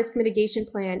to have a risk mitigation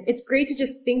plan. It's great to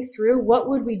just think through what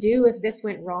would we do if this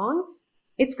went wrong,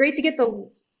 it's great to get the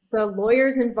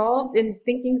lawyers involved in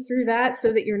thinking through that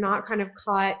so that you're not kind of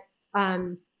caught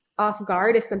off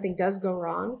guard if something does go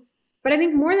wrong. But I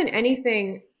think more than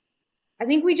anything, I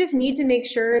think we just need to make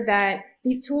sure that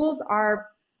these tools are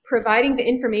providing the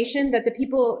information that the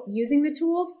people using the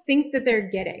tool think that they're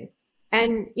getting.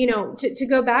 And, to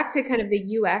go back to kind of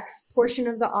the UX portion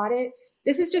of the audit,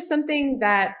 this is just something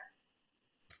that,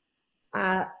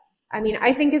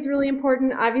 I think is really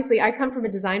important. Obviously, I come from a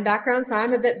design background, so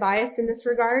I'm a bit biased in this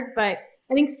regard, but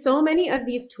I think so many of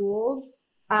these tools,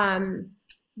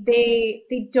 they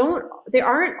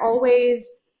aren't always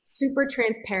super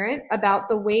transparent about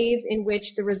the ways in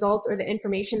which the results or the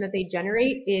information that they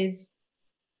generate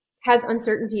has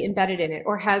uncertainty embedded in it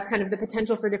or has kind of the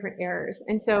potential for different errors.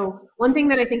 And so one thing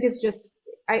that I think is just,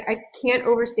 I can't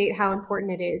overstate how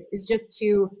important it is just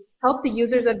to help the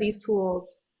users of these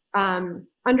tools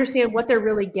understand what they're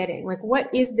really getting. Like, what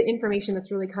is the information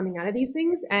that's really coming out of these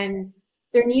things? And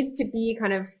there needs to be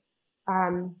kind of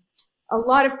a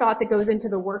lot of thought that goes into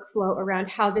the workflow around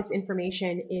how this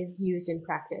information is used in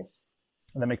practice.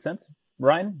 That makes sense.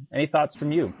 Ryan, any thoughts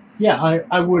from you? Yeah,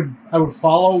 I would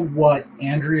follow what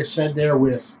Andrea said there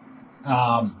with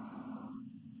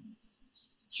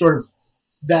sort of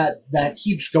that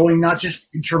keeps going, not just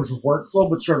in terms of workflow,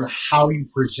 but sort of how you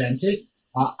present it.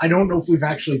 I don't know if we've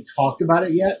actually talked about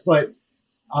it yet, but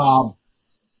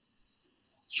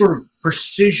sort of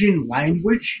precision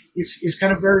language is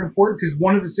kind of very important, because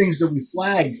one of the things that we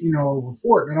flagged in our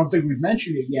report, and I don't think we've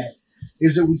mentioned it yet,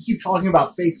 is that we keep talking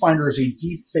about FakeFinder as a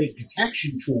deepfake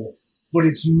detection tool, but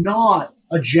it's not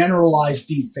a generalized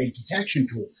deepfake detection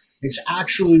tool. It's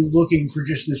actually looking for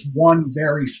just this one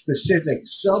very specific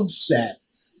subset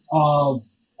of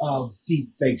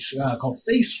deepfakes called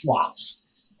face swaps.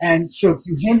 And so if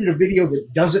you handed a video that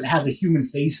doesn't have a human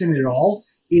face in it at all,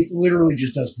 it literally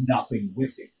just does nothing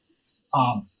with it.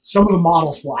 Some of the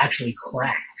models will actually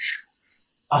crash.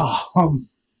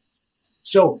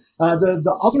 So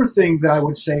the other thing that I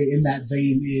would say in that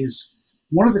vein is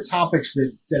one of the topics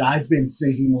that I've been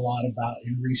thinking a lot about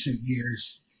in recent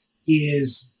years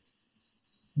is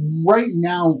right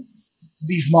now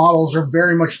these models are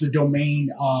very much the domain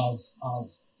of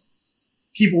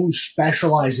people who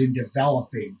specialize in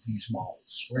developing these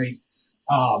models, right?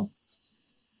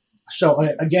 So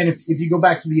again, if you go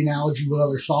back to the analogy with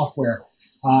other software,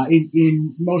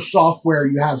 in most software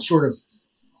you have sort of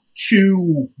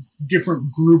two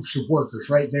different groups of workers,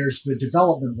 right? There's the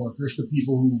development workers, the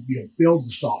people who build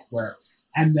the software,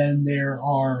 and then there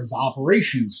are the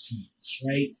operations teams,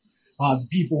 right? The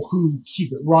people who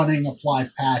keep it running, apply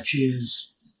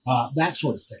patches, that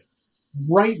sort of thing.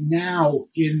 Right now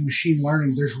in machine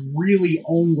learning, there's really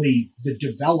only the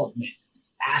development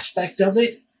aspect of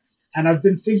it. And I've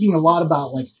been thinking a lot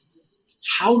about, like,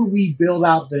 how do we build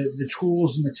out the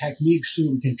tools and the techniques so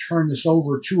we can turn this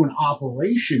over to an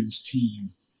operations team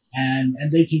and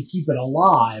they can keep it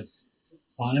alive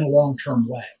in a long-term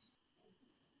way.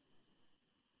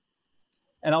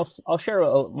 And I'll share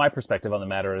my perspective on the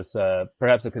matter as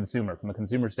perhaps a consumer, from a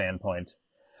consumer standpoint.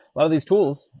 A lot of these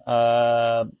tools,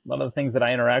 a lot of the things that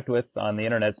I interact with on the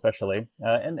internet especially,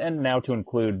 and now to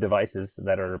include devices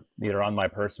that are either on my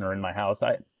person or in my house,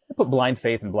 I put blind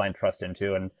faith and blind trust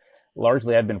into, and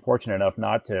largely I've been fortunate enough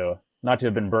not to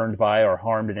have been burned by or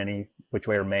harmed in any which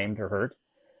way or maimed or hurt.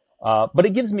 But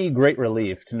it gives me great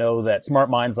relief to know that smart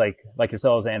minds like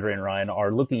yourselves, Andrea and Ryan,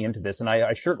 are looking into this. And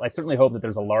I certainly hope that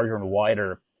there's a larger and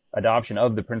wider adoption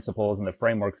of the principles and the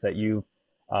frameworks that you've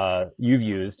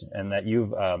used and that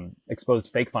you've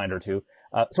exposed FakeFinder to,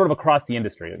 sort of across the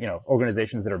industry.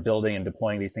 Organizations that are building and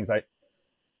deploying these things.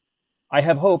 I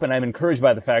have hope, and I'm encouraged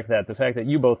by the fact that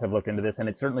you both have looked into this, and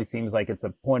it certainly seems like it's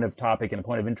a point of topic and a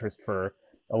point of interest for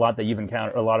a lot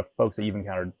of folks that you've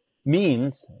encountered.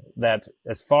 Means that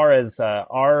as far as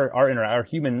our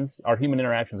human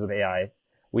interactions with AI,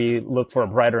 we look for a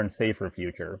brighter and safer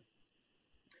future.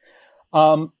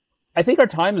 I think our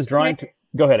time is drawing to.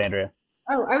 Go ahead, Andrea.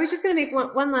 Oh, I was just going to make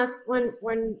one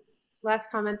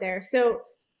last comment there. So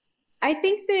I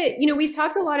think that, we've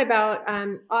talked a lot about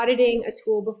auditing a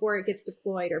tool before it gets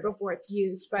deployed or before it's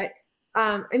used. But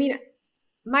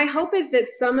my hope is that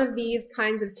some of these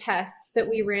kinds of tests that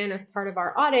we ran as part of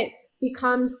our audit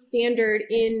become standard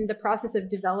in the process of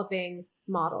developing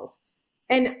models.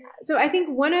 And so I think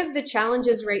one of the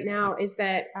challenges right now is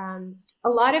that a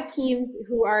lot of teams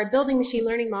who are building machine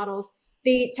learning models,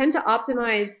 they tend to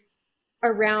optimize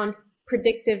around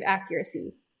predictive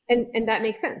accuracy. And that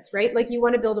makes sense, right? Like, you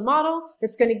want to build a model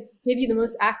that's going to give you the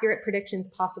most accurate predictions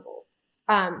possible.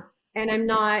 And I'm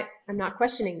not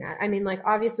questioning that.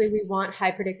 Obviously we want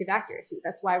high predictive accuracy.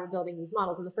 That's why we're building these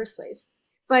models in the first place.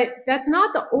 But that's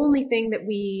not the only thing that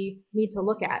we need to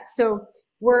look at. So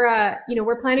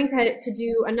we're planning to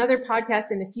do another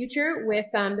podcast in the future with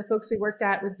the folks we worked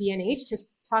at with BNH to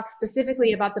talk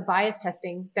specifically about the bias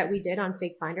testing that we did on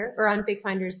FakeFinder or on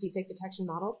FakeFinder's deepfake detection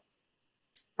models.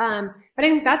 But I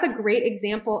think that's a great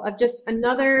example of just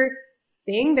another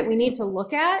thing that we need to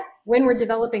look at when we're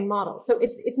developing models. So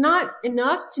it's not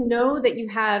enough to know that you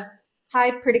have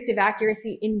high predictive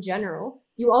accuracy in general.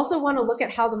 You also want to look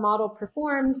at how the model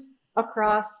performs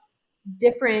across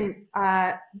different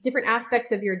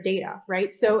aspects of your data,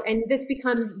 right? So, and this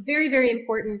becomes very, very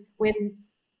important when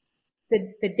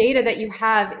the data that you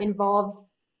have involves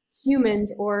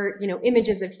humans or,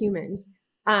 images of humans.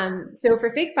 So for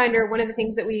FakeFinder, one of the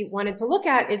things that we wanted to look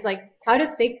at is like, how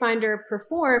does FakeFinder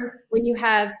perform when you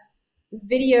have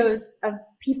videos of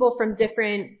people from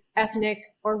different ethnic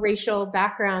or racial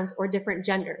backgrounds or different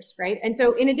genders, right? And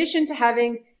so in addition to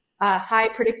having high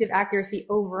predictive accuracy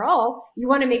overall, you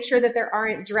want to make sure that there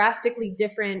aren't drastically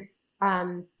different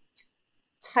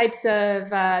types of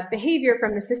behavior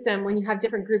from the system when you have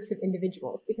different groups of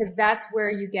individuals, because that's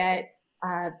where you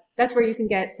can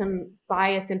get some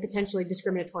bias and potentially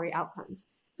discriminatory outcomes.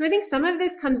 So I think some of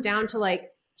this comes down to like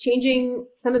changing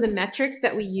some of the metrics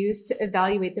that we use to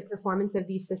evaluate the performance of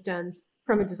these systems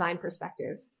from a design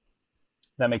perspective.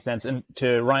 That makes sense. And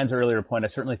to Ryan's earlier point, I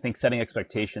certainly think setting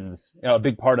expectations, a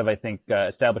big part of, I think,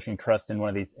 establishing trust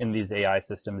in these AI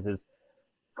systems is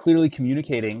clearly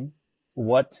communicating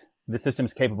what the system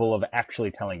is capable of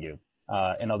actually telling you.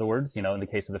 In other words, in the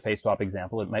case of the face swap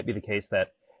example, it might be the case that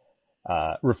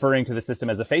referring to the system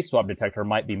as a face swap detector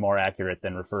might be more accurate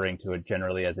than referring to it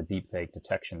generally as a deepfake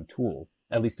detection tool,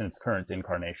 at least in its current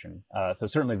incarnation. So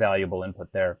certainly valuable input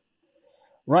there.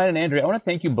 Ryan and Andrea, I want to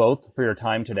thank you both for your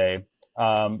time today.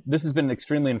 This has been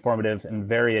extremely informative and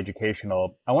very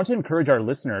educational. I want to encourage our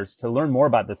listeners to learn more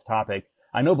about this topic.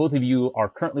 I know both of you are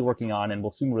currently working on and will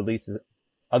soon release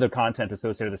other content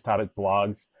associated with this topic,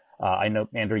 blogs. I know,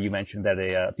 Andrea, you mentioned that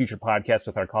a future podcast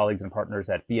with our colleagues and partners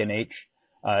at BNH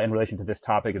in relation to this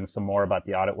topic and some more about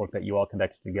the audit work that you all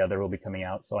conducted together will be coming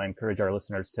out. So I encourage our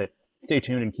listeners to stay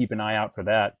tuned and keep an eye out for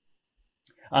that.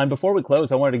 And before we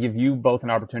close, I wanted to give you both an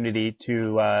opportunity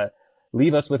to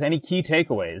leave us with any key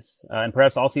takeaways, and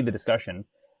perhaps I'll see the discussion,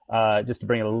 just to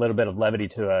bring a little bit of levity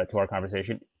to our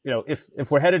conversation.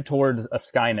 If we're headed towards a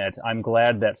Skynet, I'm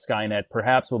glad that Skynet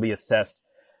perhaps will be assessed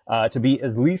to be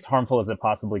as least harmful as it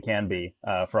possibly can be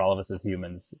for all of us as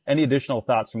humans. Any additional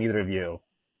thoughts from either of you?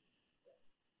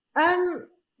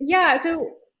 Yeah,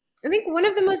 so I think one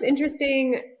of the most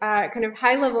interesting kind of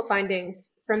high-level findings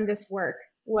from this work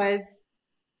was,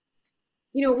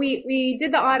 we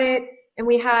did the audit and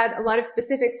we had a lot of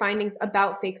specific findings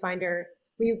about FakeFinder.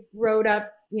 We wrote up,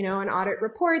 an audit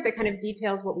report that kind of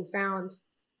details what we found.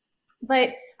 But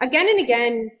again and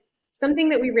again, something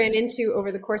that we ran into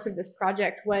over the course of this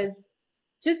project was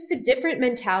just the different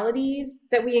mentalities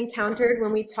that we encountered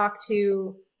when we talked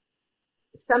to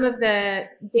some of the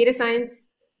data science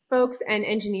folks and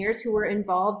engineers who were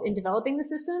involved in developing the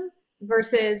system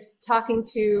versus talking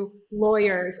to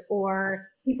lawyers or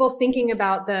people thinking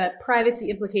about the privacy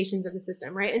implications of the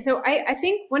system, right? And so I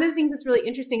think one of the things that's really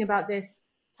interesting about this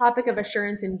topic of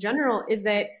assurance in general is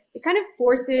that it kind of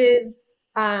forces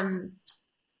a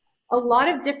lot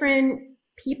of different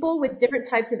people with different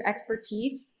types of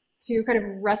expertise to kind of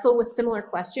wrestle with similar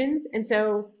questions. And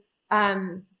so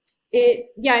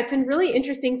it's been really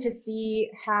interesting to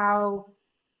see how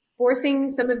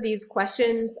forcing some of these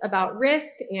questions about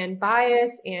risk and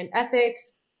bias and ethics,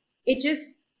 it just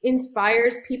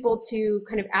inspires people to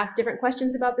kind of ask different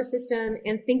questions about the system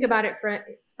and think about it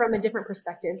from a different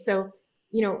perspective. So,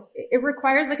 it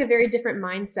requires like a very different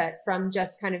mindset from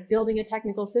just kind of building a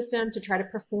technical system to try to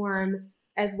perform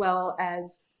as well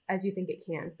as you think it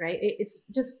can, right? It's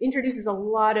just introduces a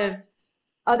lot of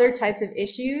other types of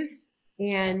issues,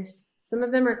 and some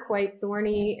of them are quite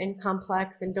thorny and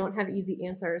complex and don't have easy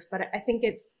answers. But I think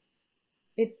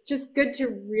it's just good to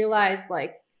realize,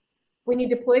 like, when you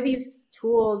deploy these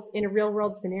tools in a real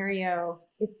world scenario,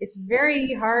 it's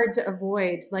very hard to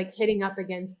avoid like hitting up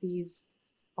against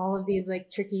all of these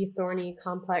like tricky, thorny,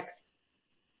 complex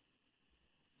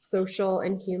social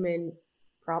and human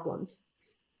problems.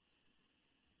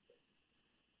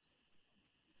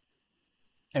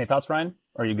 Any thoughts, Ryan?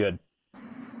 Or are you good?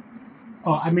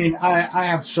 Oh, I mean, I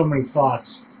have so many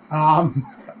thoughts. I'm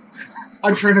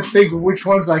trying to think of which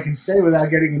ones I can say without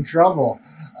getting in trouble.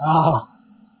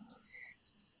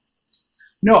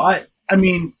 No, I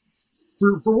mean,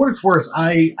 for what it's worth,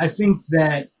 I think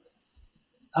that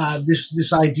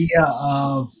this idea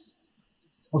of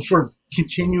sort of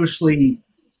continuously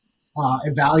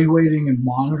evaluating and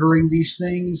monitoring these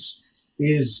things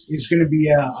is going to be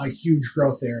a huge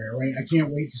growth area, right? I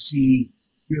can't wait to see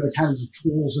the kinds of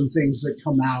tools and things that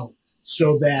come out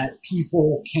so that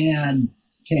people can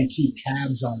keep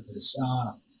tabs on this.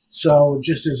 So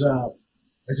just as a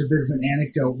bit of an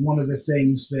anecdote, one of the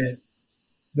things that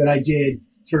I did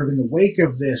sort of in the wake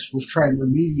of this was try and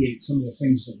remediate some of the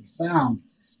things that we found.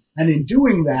 And in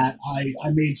doing that,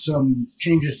 I made some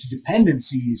changes to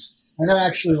dependencies, and that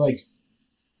actually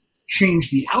changed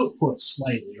the output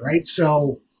slightly, right?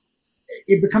 So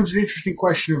it becomes an interesting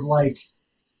question of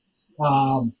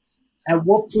at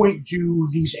what point do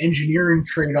these engineering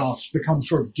trade-offs become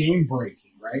sort of game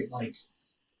breaking, right?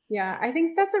 Yeah, I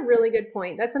think that's a really good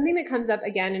point. That's something that comes up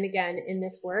again and again in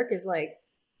this work is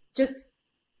just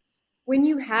when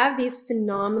you have these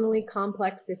phenomenally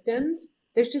complex systems,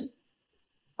 there's just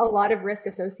a lot of risk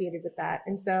associated with that.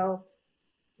 And so,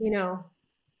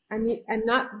 I'm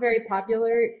not very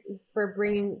popular for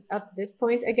bringing up this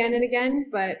point again and again,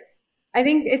 but I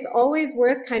think it's always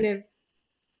worth kind of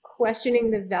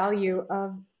questioning the value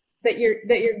of that you're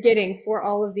getting for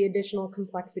all of the additional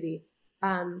complexity.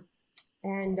 I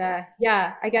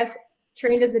guess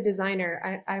trained as a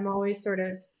designer, I'm always sort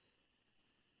of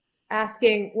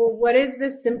asking, well, what is the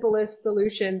simplest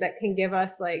solution that can give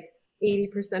us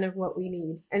 80% of what we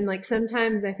need? And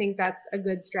sometimes I think that's a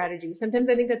good strategy. Sometimes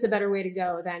I think that's a better way to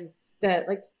go than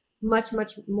the much,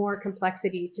 much more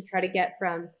complexity to try to get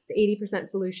from the 80%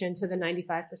 solution to the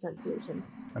 95% solution.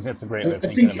 I think that's a great way of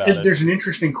thinking about it. There's an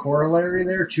interesting corollary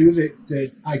there too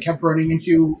that I kept running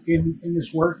into in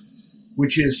this work,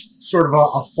 which is sort of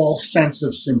a false sense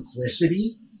of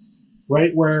simplicity,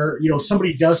 right? Where,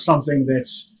 somebody does something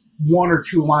that's 1 or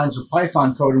 2 lines of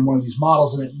Python code in one of these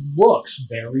models and it looks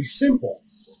very simple.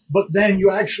 But then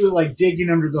you actually dig in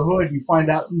under the hood and you find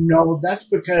out, no, that's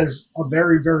because a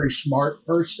very, very smart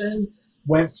person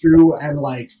went through and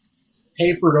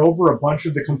papered over a bunch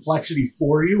of the complexity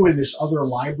for you in this other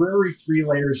library 3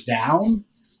 layers down.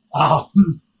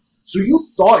 So you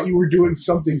thought you were doing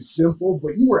something simple,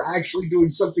 but you were actually doing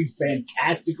something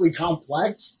fantastically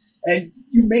complex, and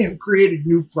you may have created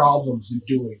new problems in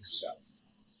doing so.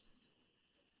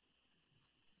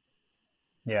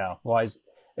 Yeah, well,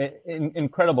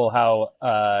 incredible how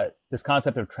this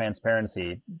concept of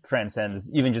transparency transcends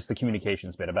even just the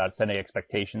communications bit about setting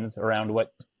expectations around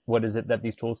what is it that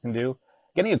these tools can do.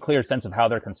 Getting a clear sense of how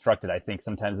they're constructed, I think,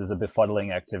 sometimes is a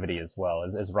befuddling activity as well,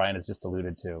 as Ryan has just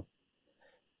alluded to.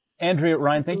 Andrea,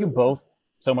 Ryan, thank you both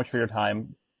so much for your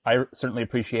time. I certainly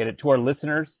appreciate it. To our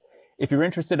listeners, if you're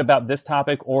interested about this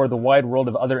topic or the wide world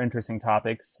of other interesting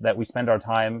topics that we spend our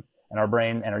time and our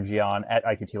brain energy on at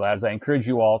IQT Labs, I encourage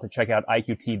you all to check out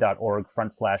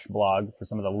iqt.org/blog for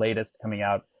some of the latest coming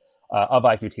out of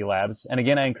IQT Labs. And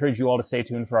again, I encourage you all to stay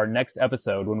tuned for our next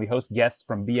episode when we host guests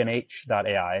from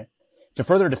BNH.ai to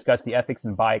further discuss the ethics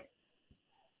and bias.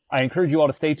 I encourage you all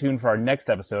to stay tuned for our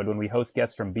next episode when we host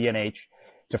guests from BNH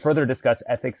to further discuss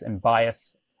ethics and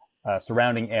bias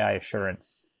surrounding AI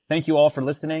assurance. Thank you all for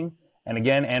listening. And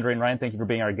again, Andrea and Ryan, thank you for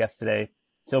being our guests today.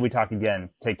 Till we talk again,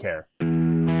 take care.